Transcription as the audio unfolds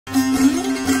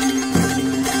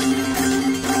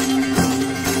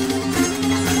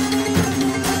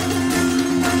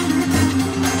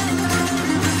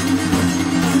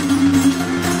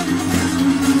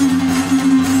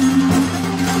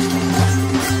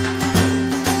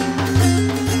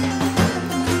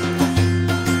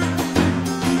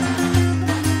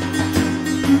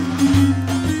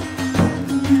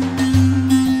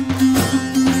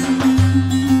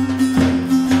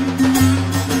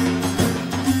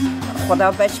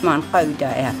خدا بشمان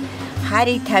قودایه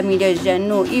هری تمیل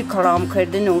جن و ای کلام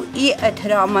کردن و ای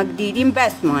احترام دیدیم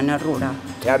بس مان رو را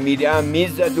تمیلی هم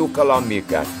میزد و کلام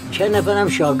میکرد. چند نفرم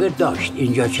شاگرد داشت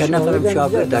اینجا، چند نفرم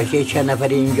شاگرد داشت، چند نفر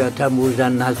اینجا تنبور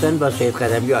زن هستن با سید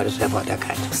قدمیار استفاده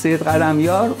کرد. سید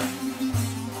قدمیار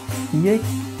یک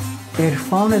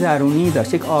عرفان درونی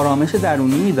داشت، یک آرامش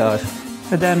درونی داشت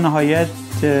و در نهایت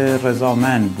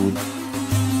رضامند بود.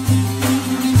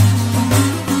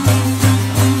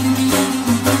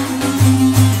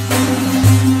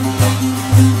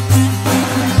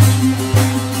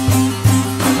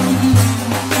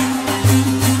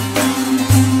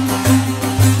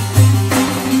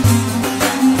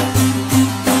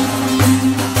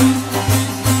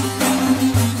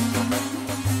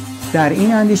 در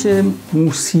این اندیشه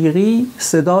موسیقی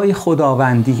صدای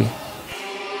خداوندیه.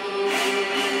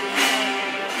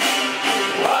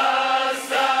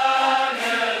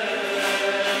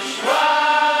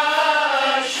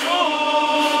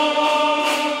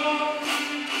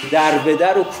 در به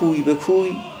در و کوی به کوی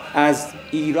از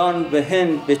ایران به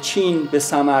هند، به چین، به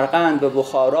سمرقند، به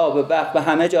بخارا، به بلخ، به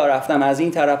همه جا رفتم، از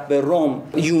این طرف به روم،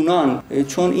 یونان،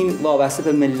 چون این وابسته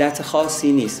به ملت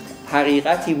خاصی نیست،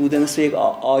 حقیقتی بوده مثل یک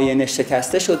آینه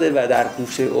شکسته شده و در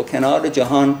گوشه و کنار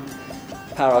جهان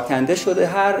پراکنده شده.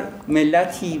 هر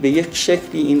ملتی به یک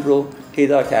شکلی این رو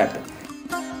پیدا کرده.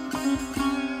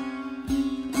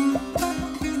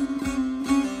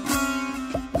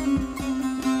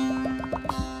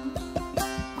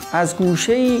 از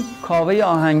گوشه‌ای کاوه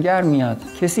آهنگر میاد،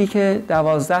 کسی که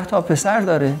 12 تا پسر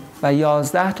داره و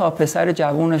 11 تا پسر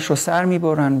جوونش رو سر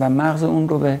میبرن و مغز اون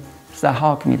رو به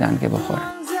ضحاک میدن که بخوره.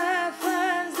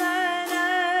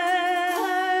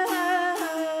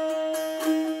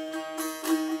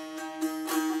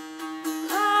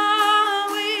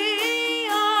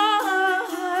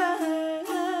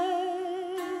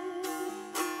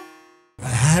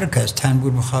 هر کس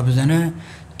تنبور بخواه بزنه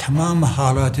تمام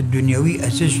حالات دنیوی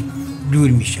ازش دور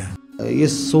میشه. یه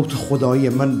صوت خدایی،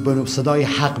 من به صدای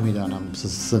حق میدانم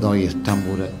صدای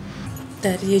تنبوره.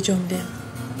 در یه جمله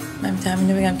من میتونم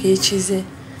اینو بگم که یه چیز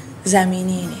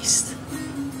زمینی نیست،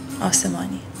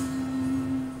 آسمانی.